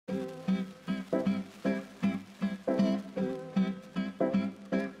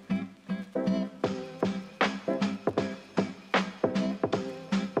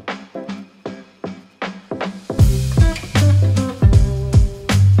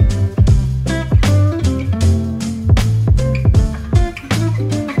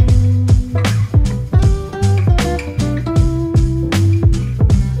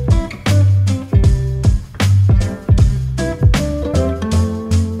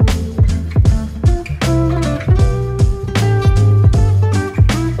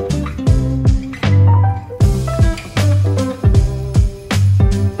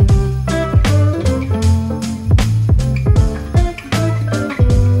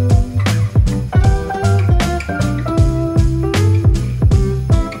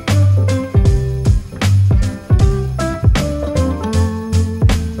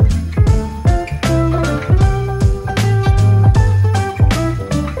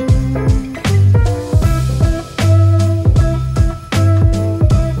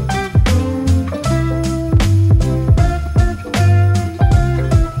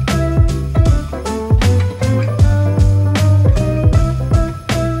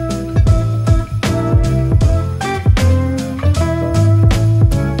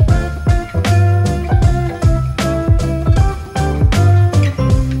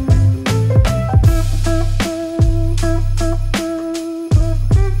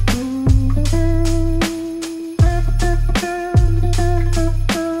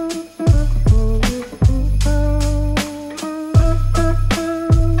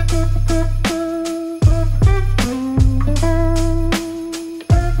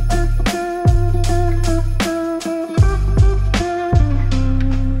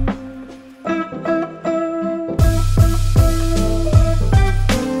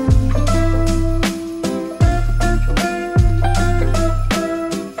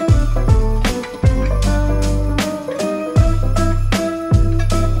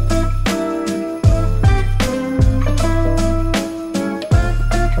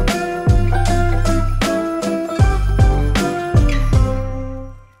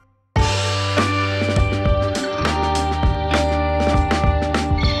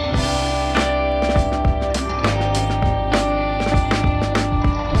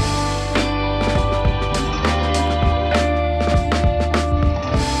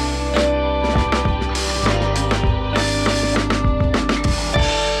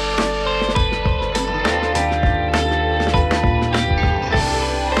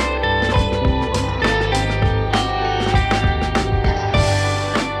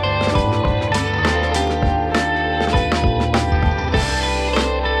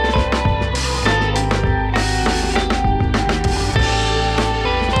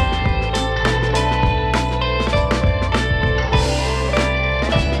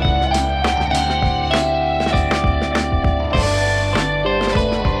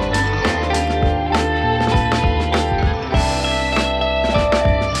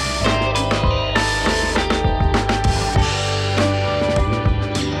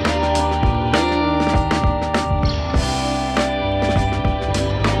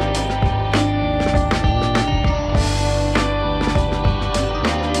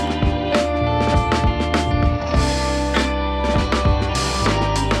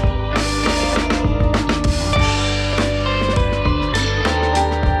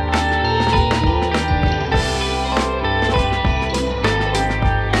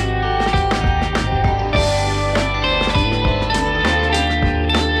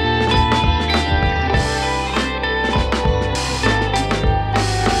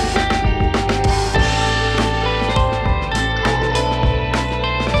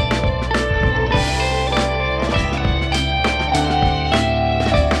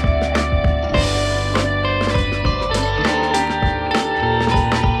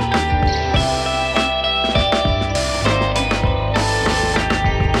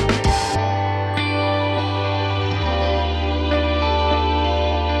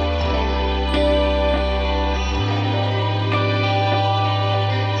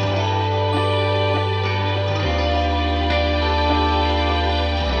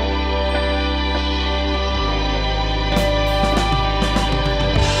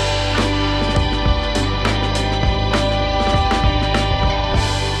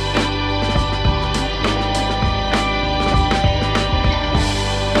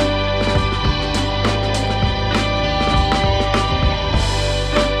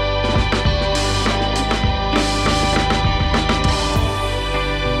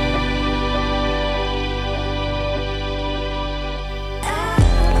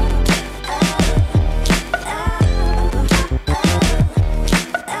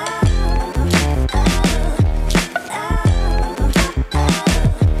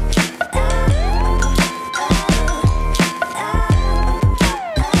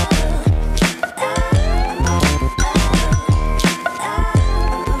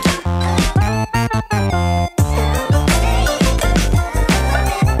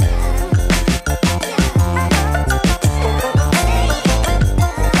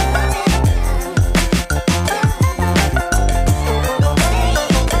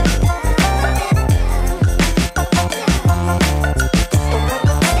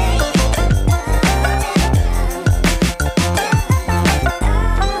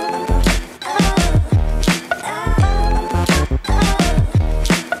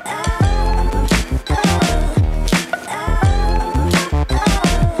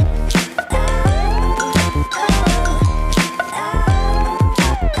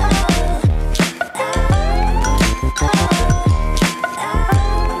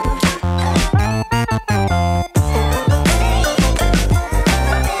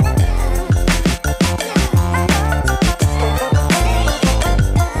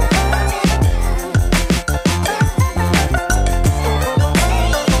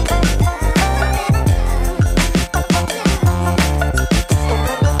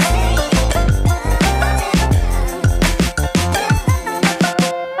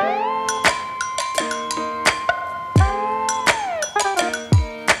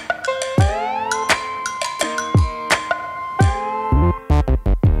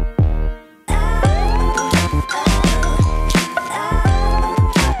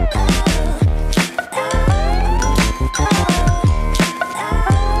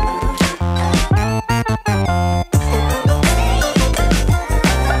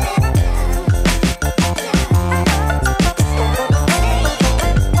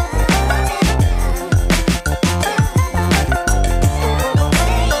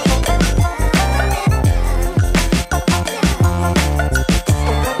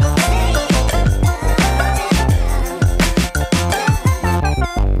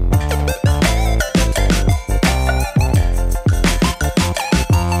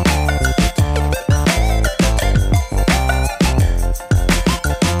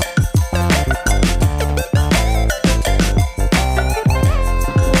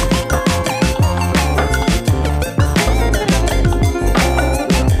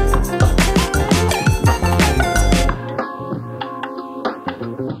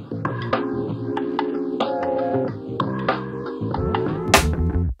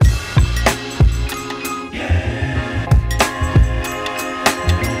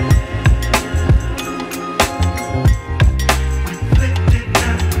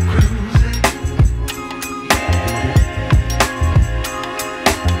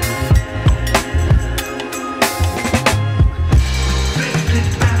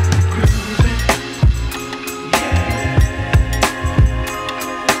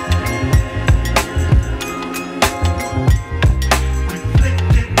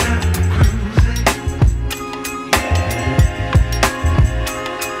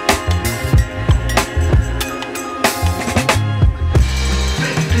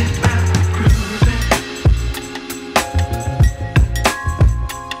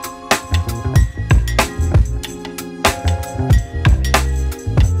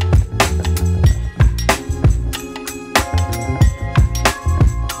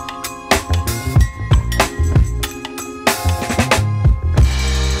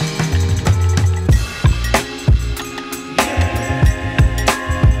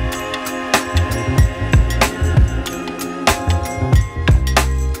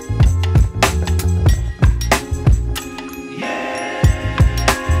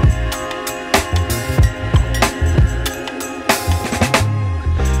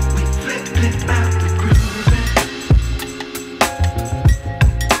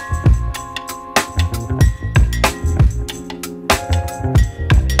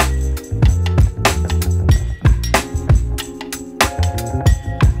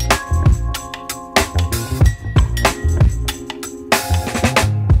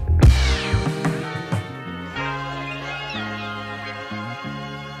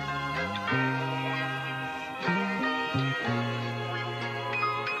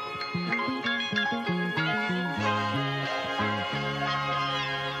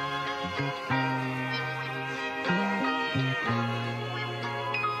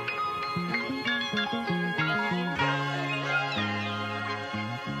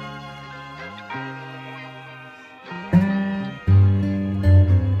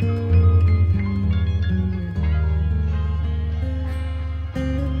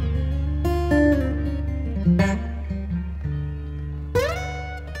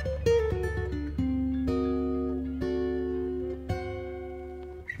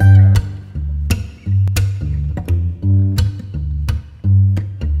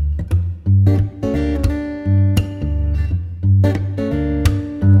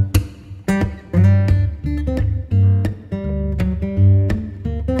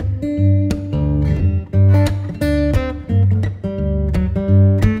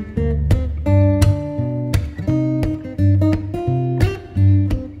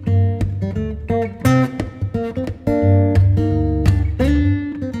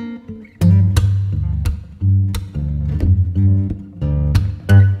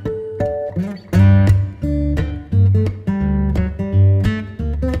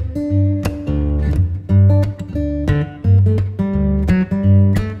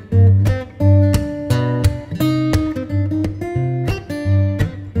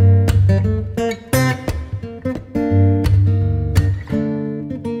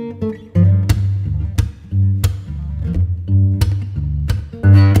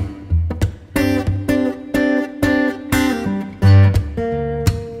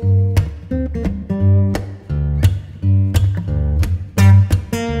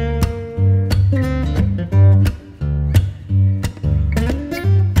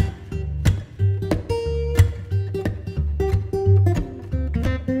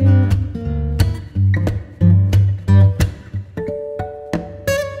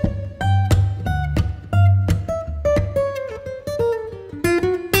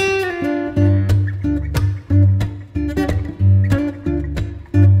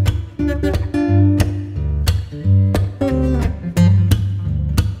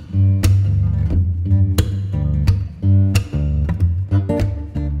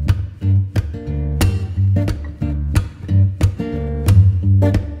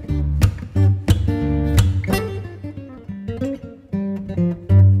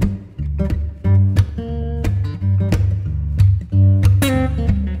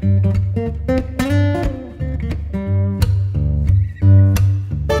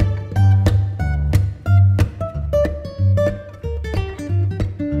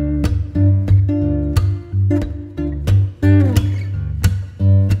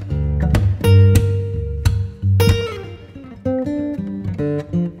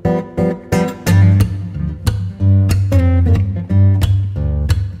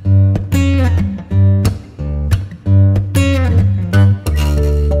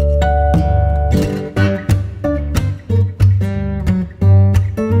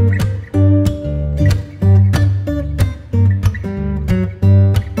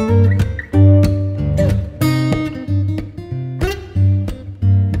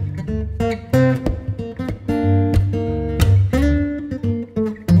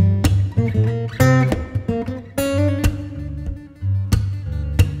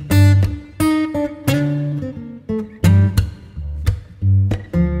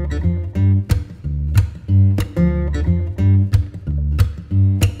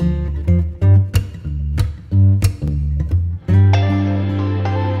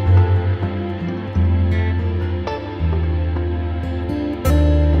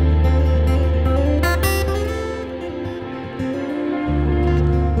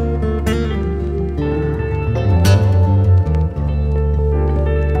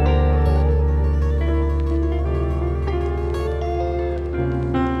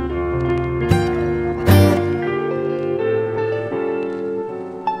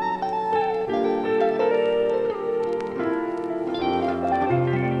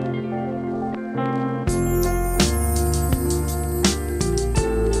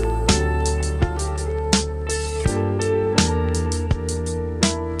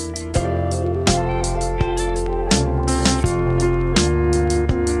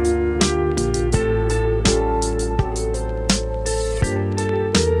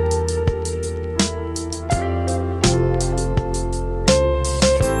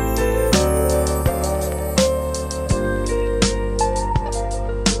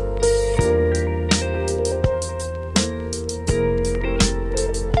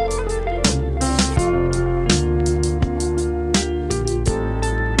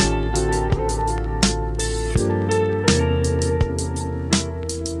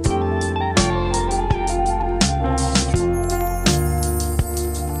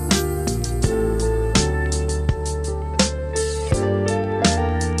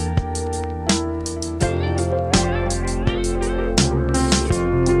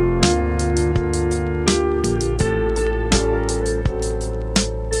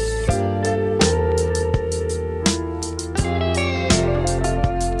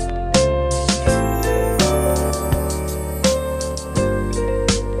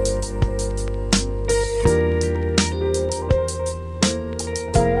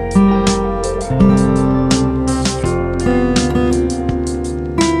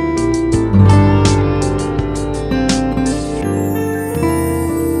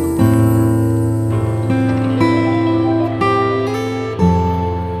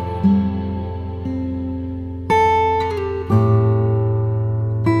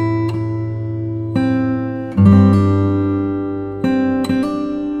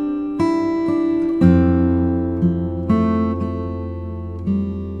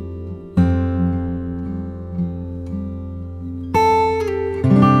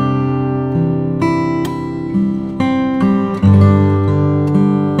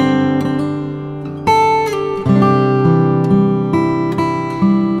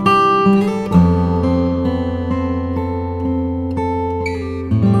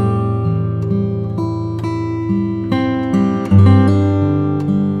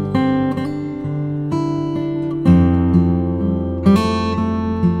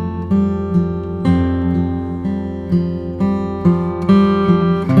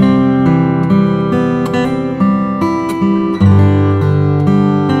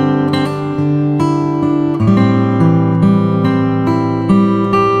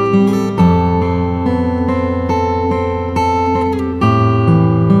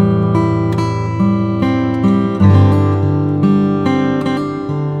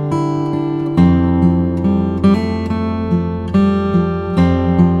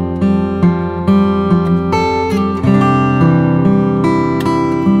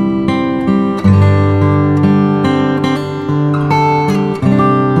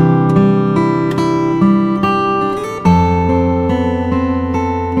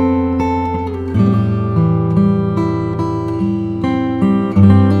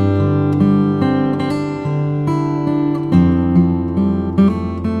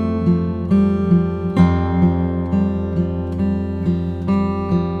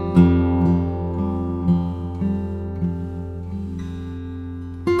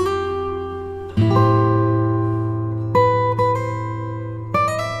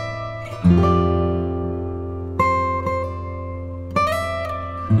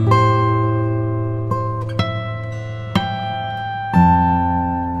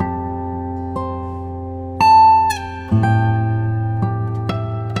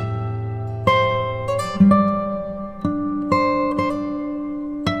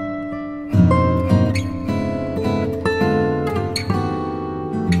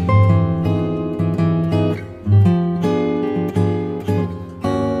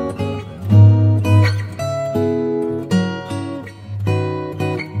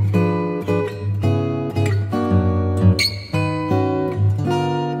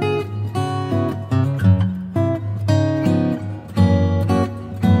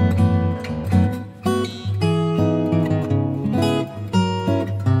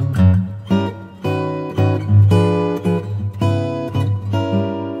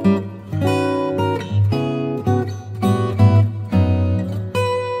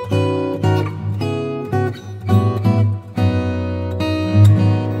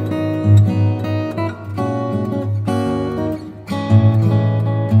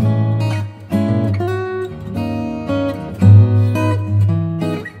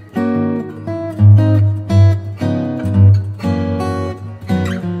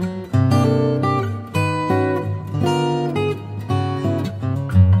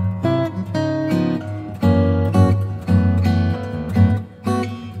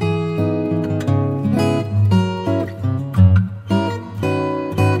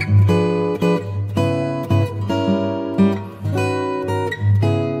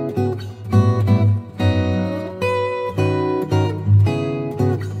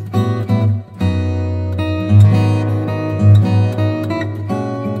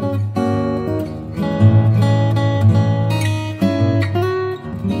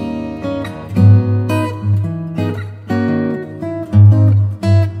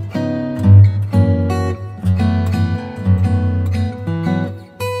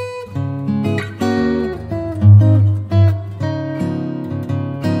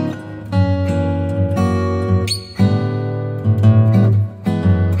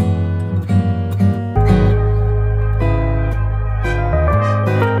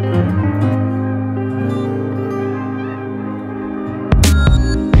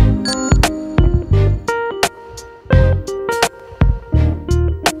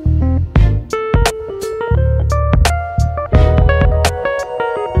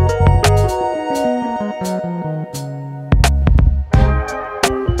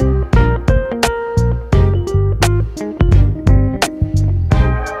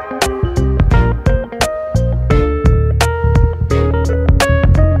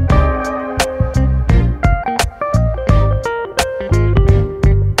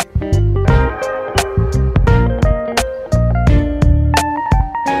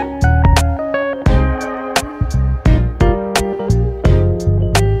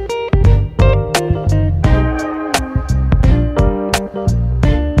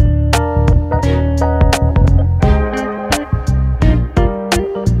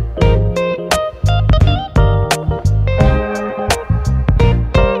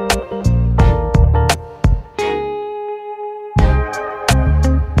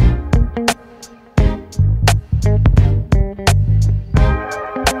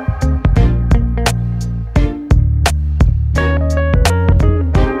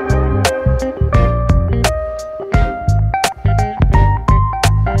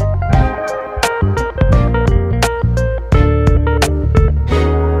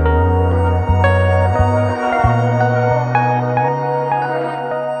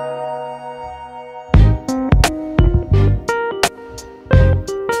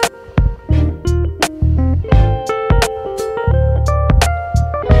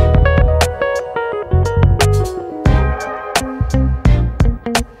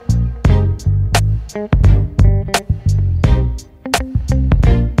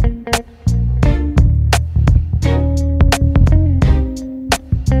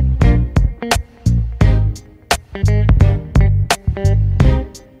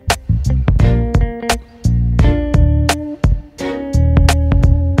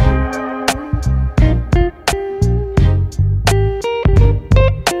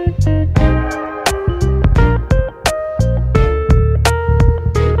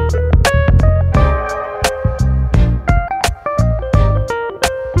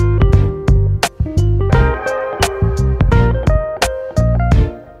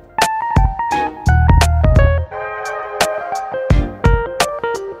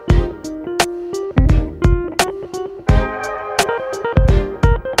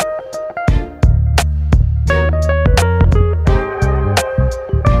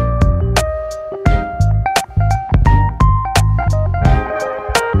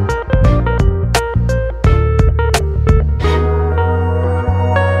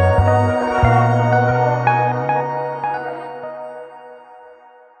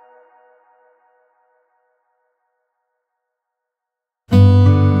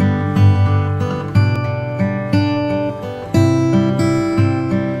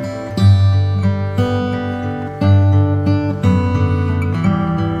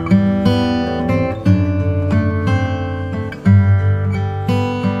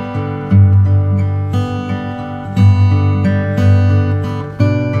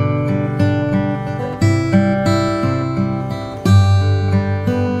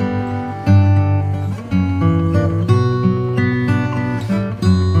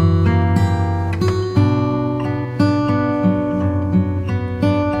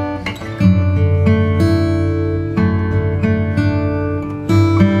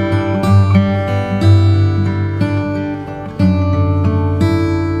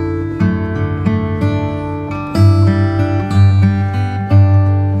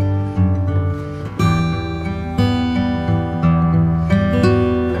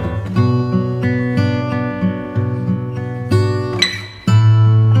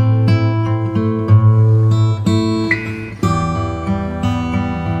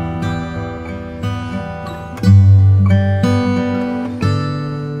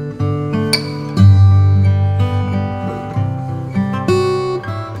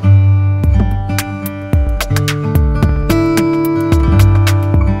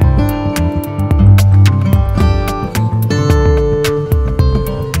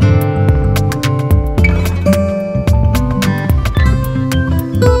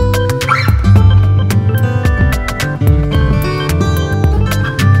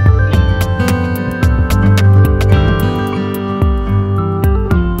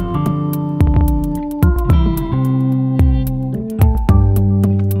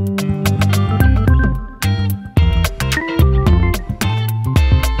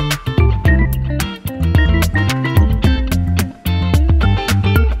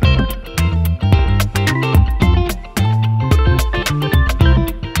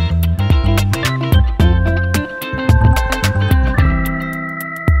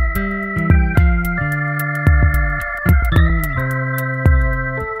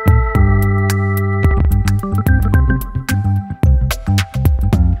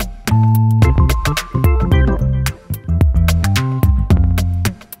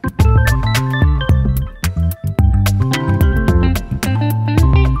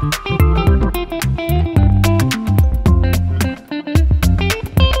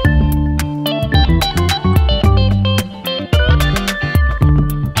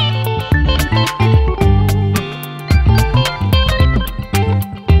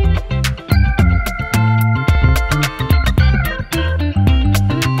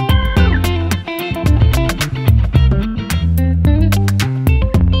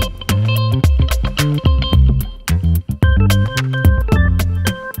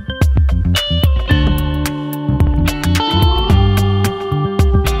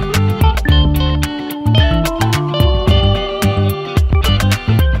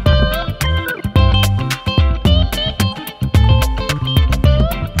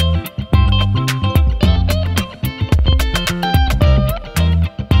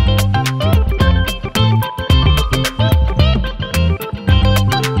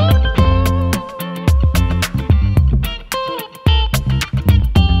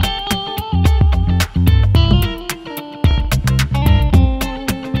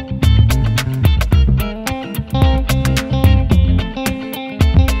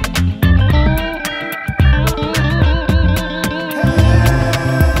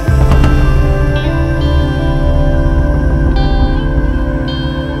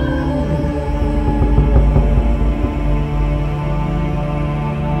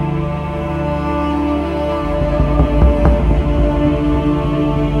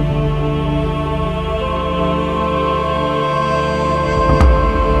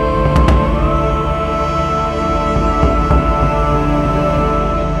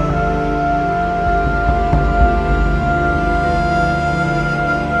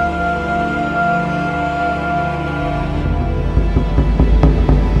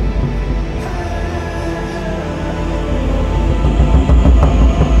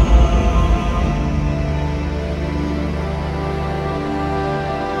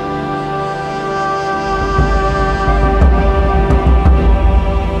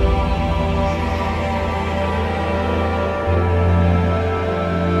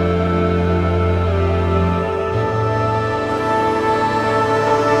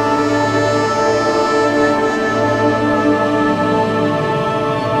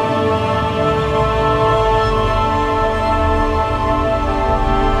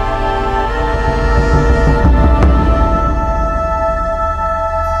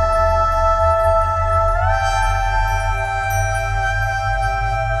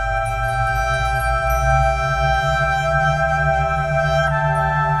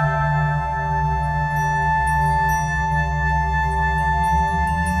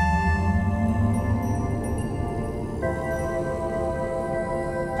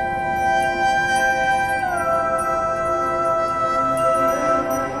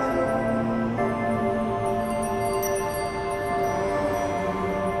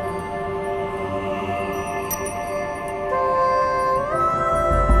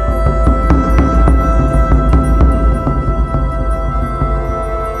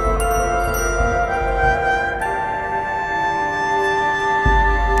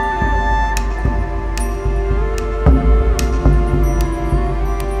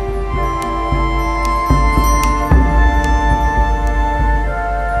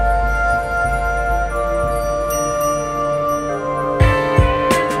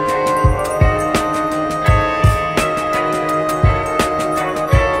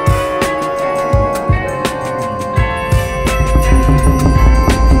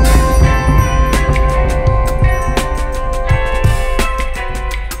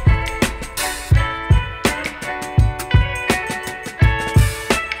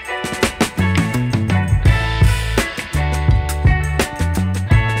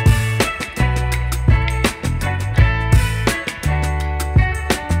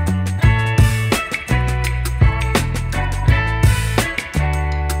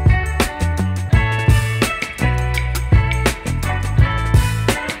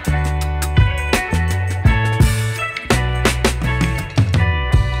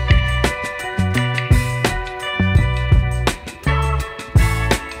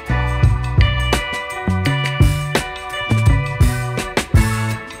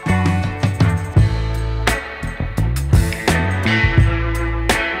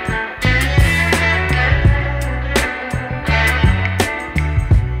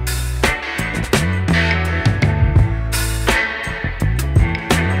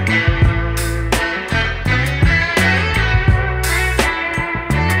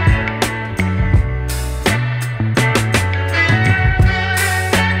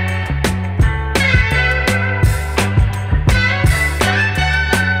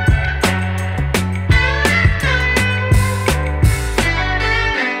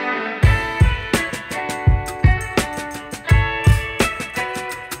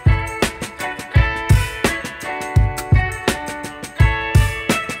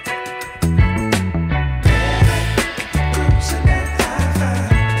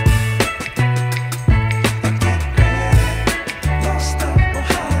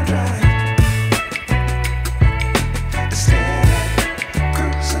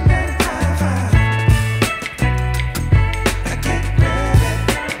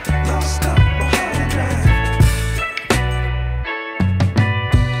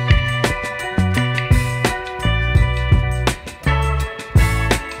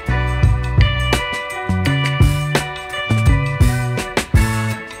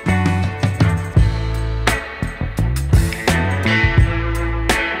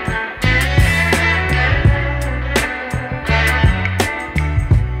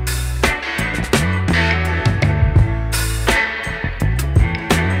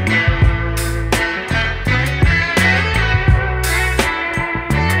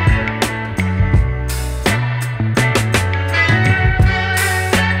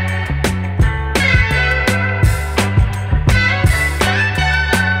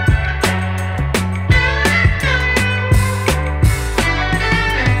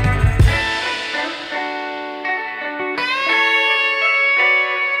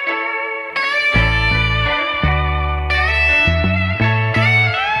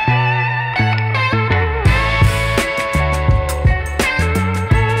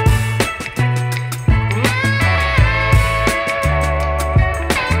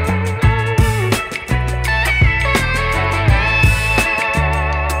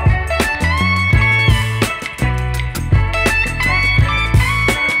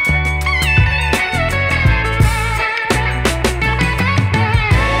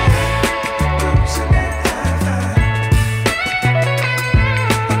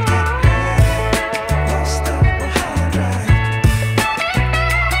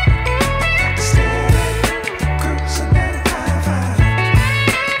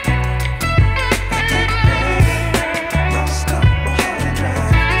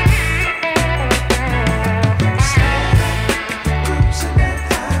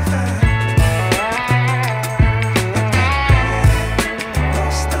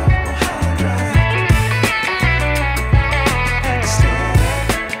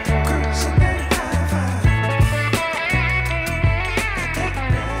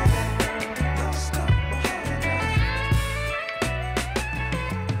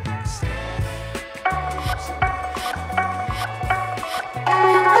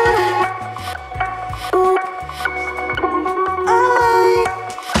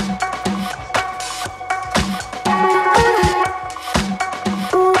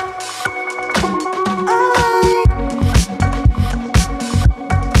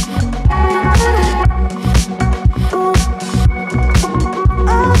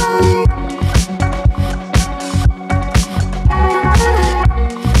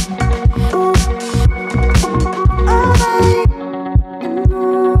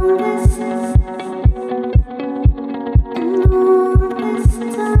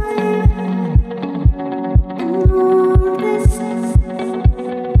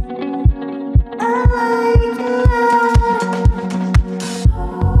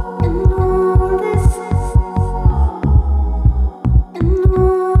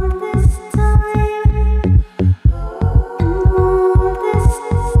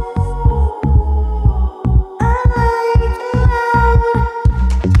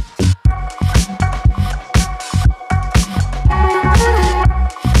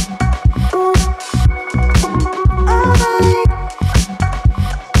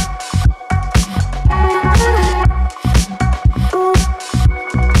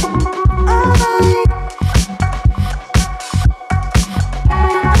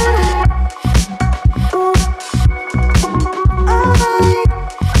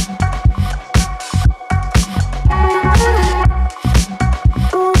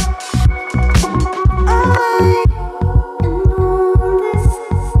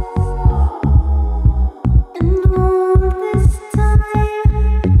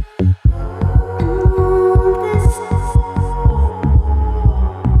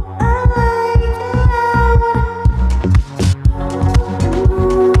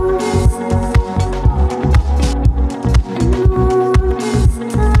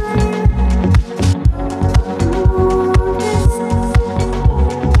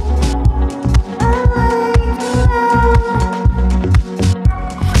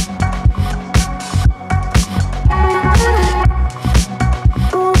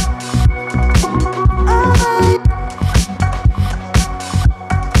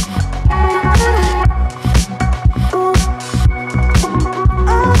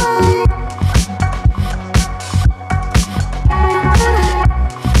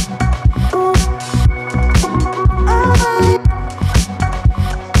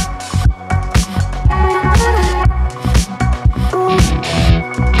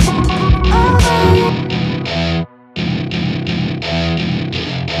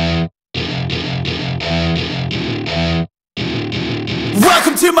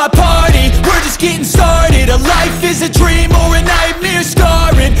to my party, we're just getting started. A life is a dream or a nightmare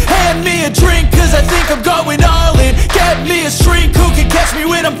scarring. Hand me a drink cause I think I'm going all in. Get me a shrink who can catch me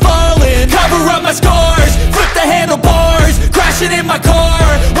when I'm falling. Cover up my scars, flip the handlebars, crashing in my car,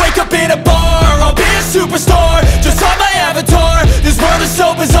 wake up in a bar. I'll be a superstar, just on my avatar. This world is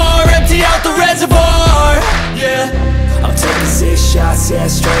so bizarre, empty out the reservoir. Yeah, I'm taking 6 shots, yeah,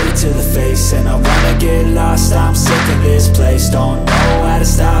 straight to the face. And I wanna get lost, I'm sick of this place. Don't know how to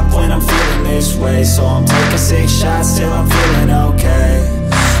stop when I'm feeling this way. So I'm taking 6 shots till I'm feeling okay.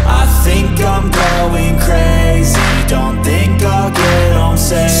 I think I'm going crazy, don't think I'll get home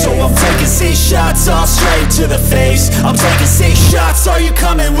safe. So I'm taking 6 shots, all straight to the face. I'm taking 6 shots, are you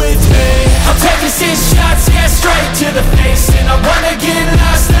coming with me? I'm taking 6 shots, yeah, straight to the face. And I wanna get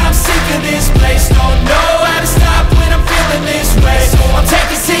lost, I'm sick of this place. Don't know how to stop when I'm feeling this way. So I'm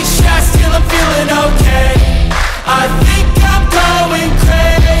taking 6 shots till I'm feeling okay. I think I'm going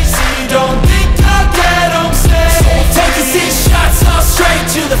crazy, don't think I'll get home safe. So I'm taking 6 shots, all straight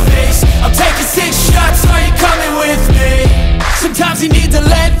to the face. I'm taking 6 shots, are you coming with me? Sometimes you need to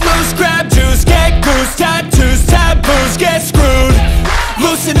let loose, grab juice, get goose, tattoos, taboos, get screwed.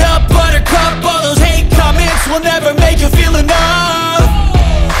 Loosen up, buttercup, all those hate comments will never make you feel enough.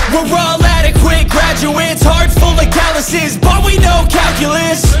 We're all adequate graduates, heart full of calluses, but we know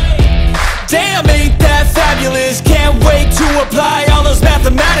calculus. Damn, ain't that fabulous? Can't wait to apply all those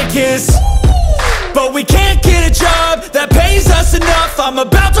mathematicus. But we can't get a job that pays us enough. I'm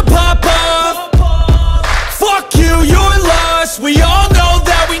about to pop off. Fuck you, you're lost. We all know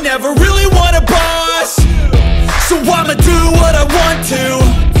that we never really want a boss. So I'ma do what I want to,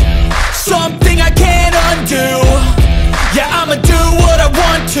 something I can't undo. Yeah, I'ma do what I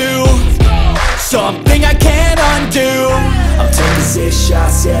want to, something I can't undo. I'm taking 6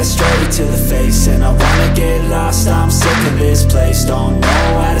 shots, yeah, straight to the face. And I wanna get lost, I'm sick of this place. Don't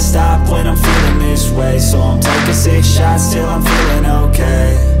know how to stop when I'm feeling this way. So I'm taking 6 shots till I'm feeling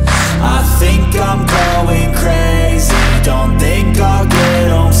okay. I think I'm going crazy, don't think I'll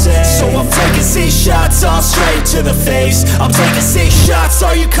get home safe. So I'm taking 6 shots, all straight to the face. I'm taking 6 shots,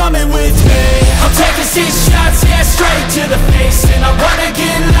 are you coming with me? I'm taking 6 shots, yeah, straight to the face. And I wanna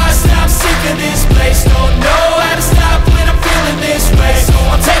get lost, I'm sick of this place. Don't know how to stop when I'm feeling this way. So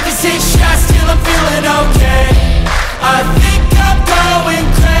I'm taking 6 shots till I'm feeling okay. I think I'm going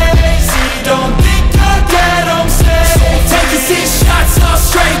crazy, don't think I'll get home safe. So I'm taking 6 shots, all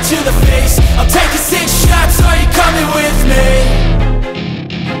straight to the face. I'm taking 6 shots, are you coming with me?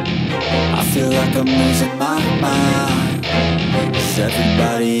 I feel like I'm losing my mind. Is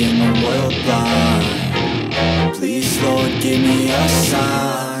everybody in the world blind? Please, Lord, give me a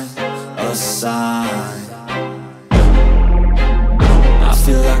sign, a sign. I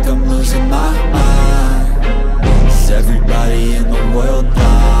feel like I'm losing my mind. Is everybody in the world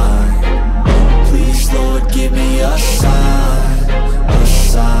blind? Please, Lord, give me a sign, a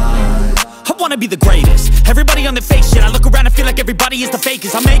sign. I wanna be the greatest. Everybody on the fake shit. I look around and feel like everybody is the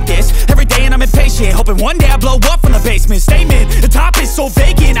fakest. I make this every day and I'm impatient, hoping one day I blow up from the basement. Statement, the top is so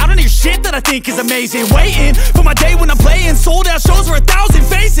vacant. I don't hear shit that I think is amazing. Waiting for my day when I'm playing sold out shows for 1,000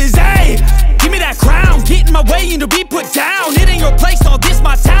 faces. Hey, give me that crown, get in my way and to be put down. It ain't your place, all this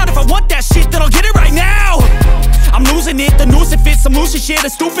my town. If I want that shit, then I'll get it right now. I'm losing it, the noose it fits, I'm losing shit. A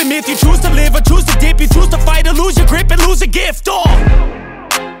stupid myth, you choose to live or choose to dip. You choose to fight or lose your grip and lose a gift.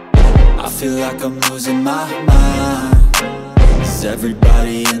 I feel like I'm losing my mind. Is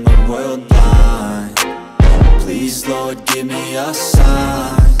everybody in the world blind? Please, Lord, give me a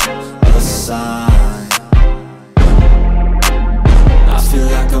sign, a sign. I feel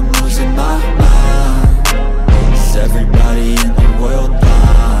like I'm losing my mind. Is everybody in the world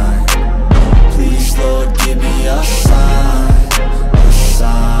blind? Please, Lord, give me a sign, a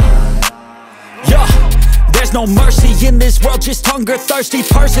sign. Yeah. There's no mercy in this world, just hunger-thirsty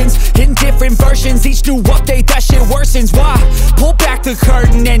persons in different versions. Each new update, that shit worsens. Why? Pull back the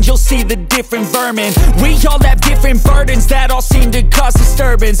curtain and you'll see the different vermin. We all have different burdens that all seem to cause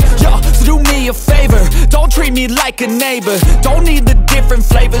disturbance. Yo, so do me a favor, don't treat me like a neighbor. Don't need the different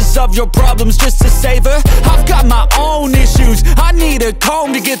flavors of your problems just to savor. I've got my own issues, I need a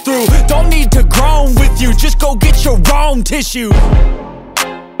comb to get through. Don't need to groan with you, just go get your own tissue.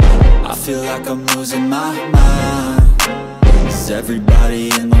 I feel like I'm losing my mind. Is everybody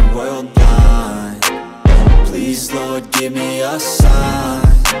in the world blind? Please, Lord, give me a sign,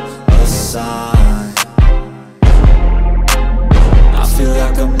 a sign. I feel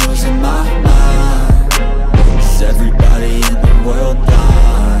like I'm losing my mind. Is everybody in the world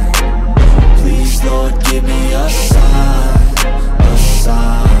blind? Please, Lord, give me a sign, a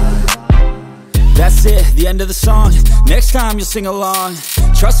sign. That's it, the end of the song. Next time you'll sing along.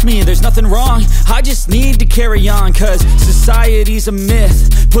 Trust me, there's nothing wrong, I just need to carry on. Cause society's a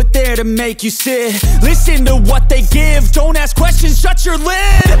myth, put there to make you sit. Listen to what they give, don't ask questions, shut your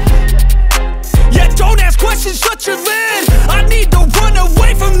lid. Yeah, don't ask questions, shut your lid. I need to run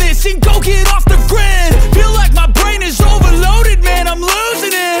away from this and go get off the grid. Feel like my brain is overloaded, man, I'm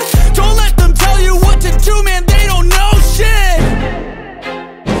losing it. Don't let them tell you what to do, man, they don't know shit.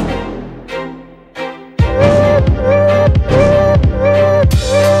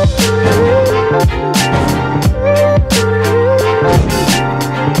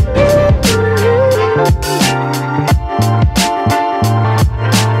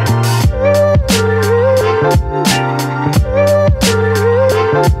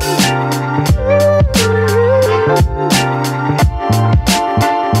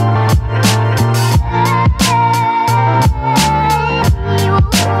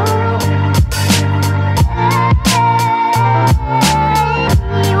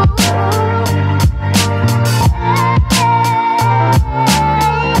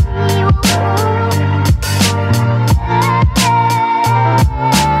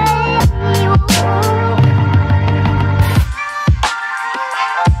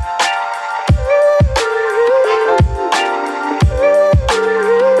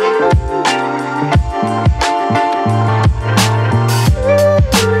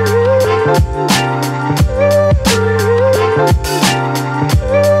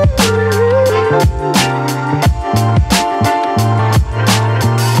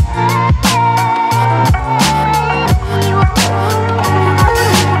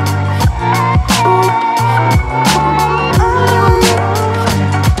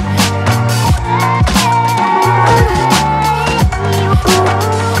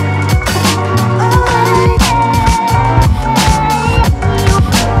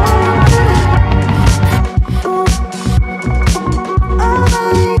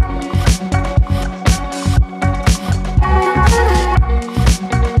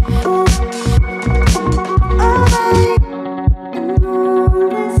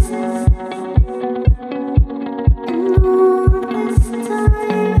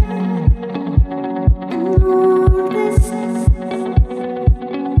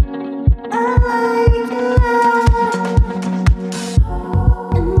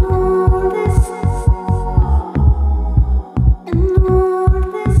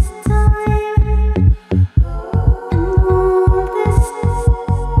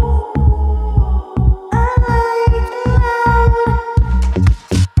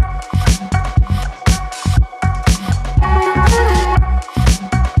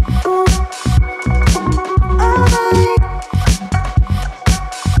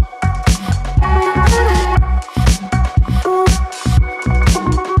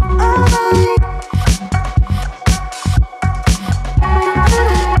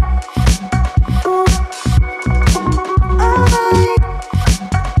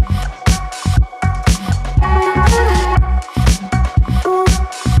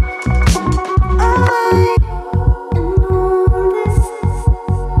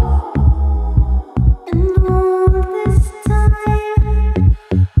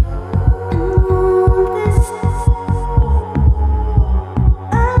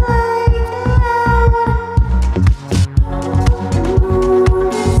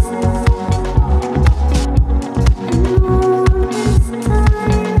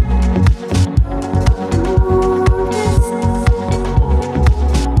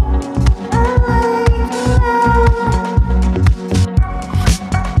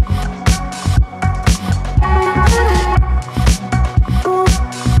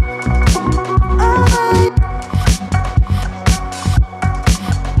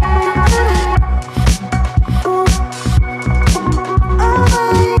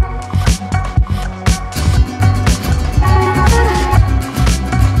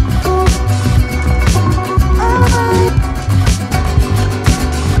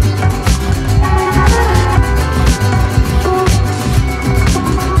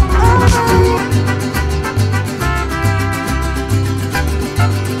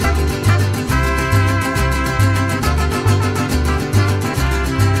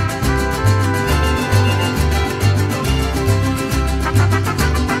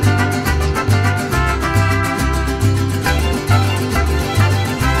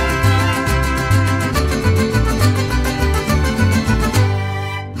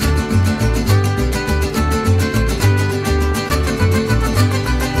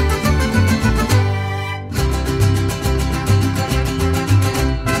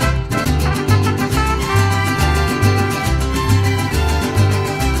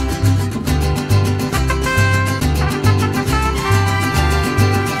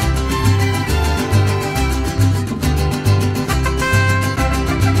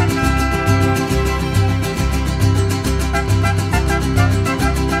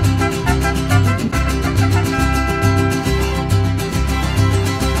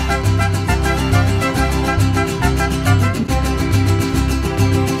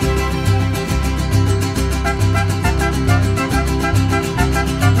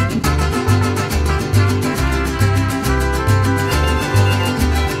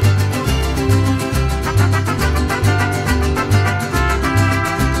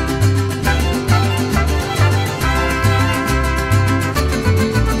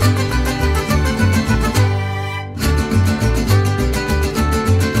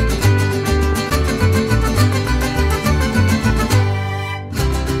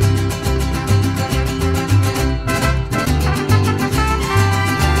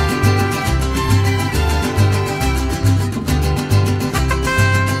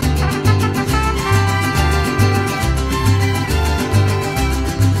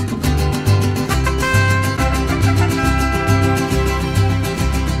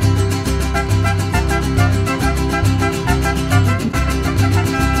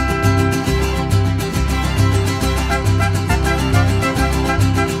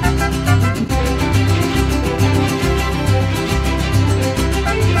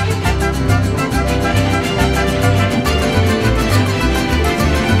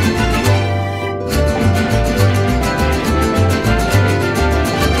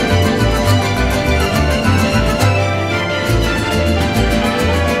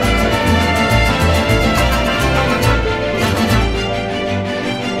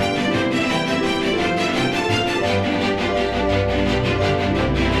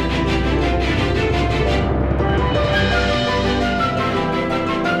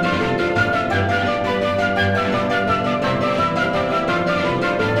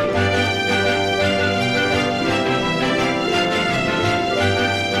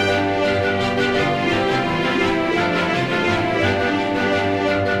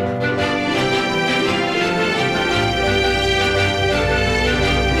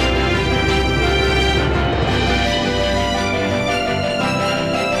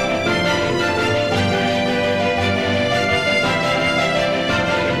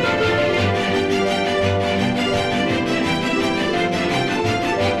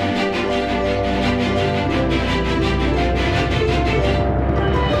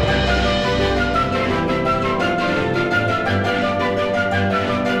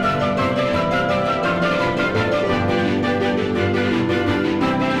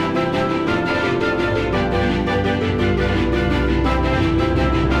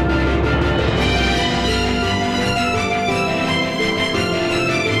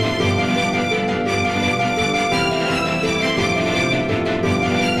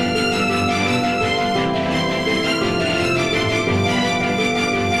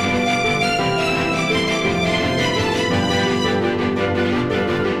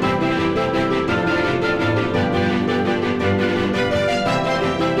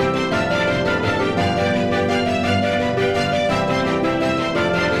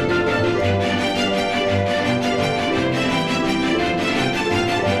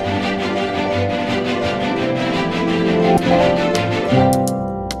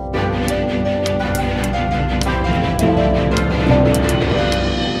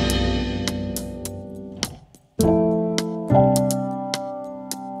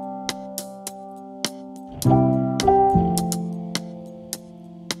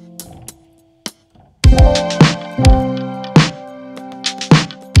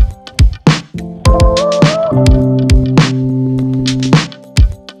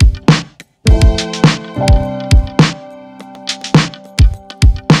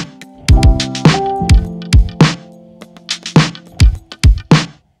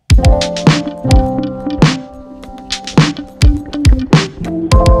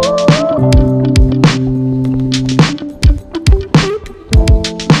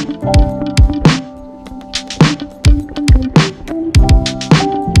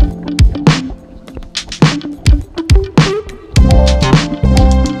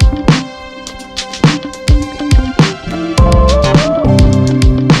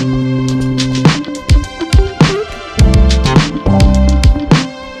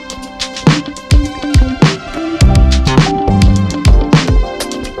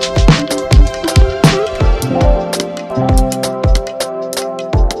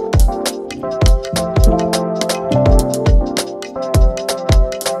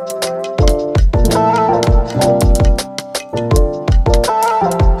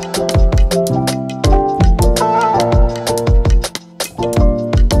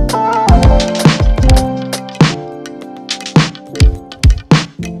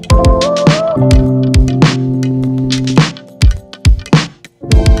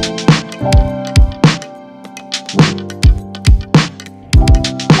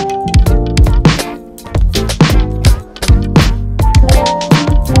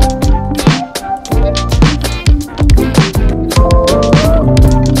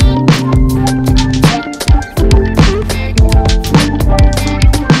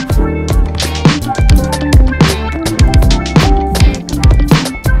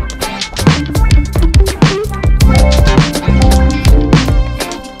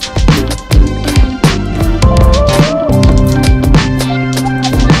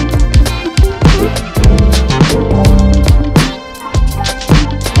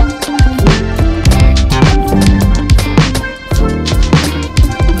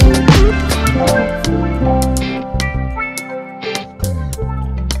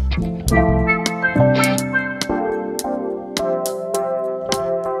 you.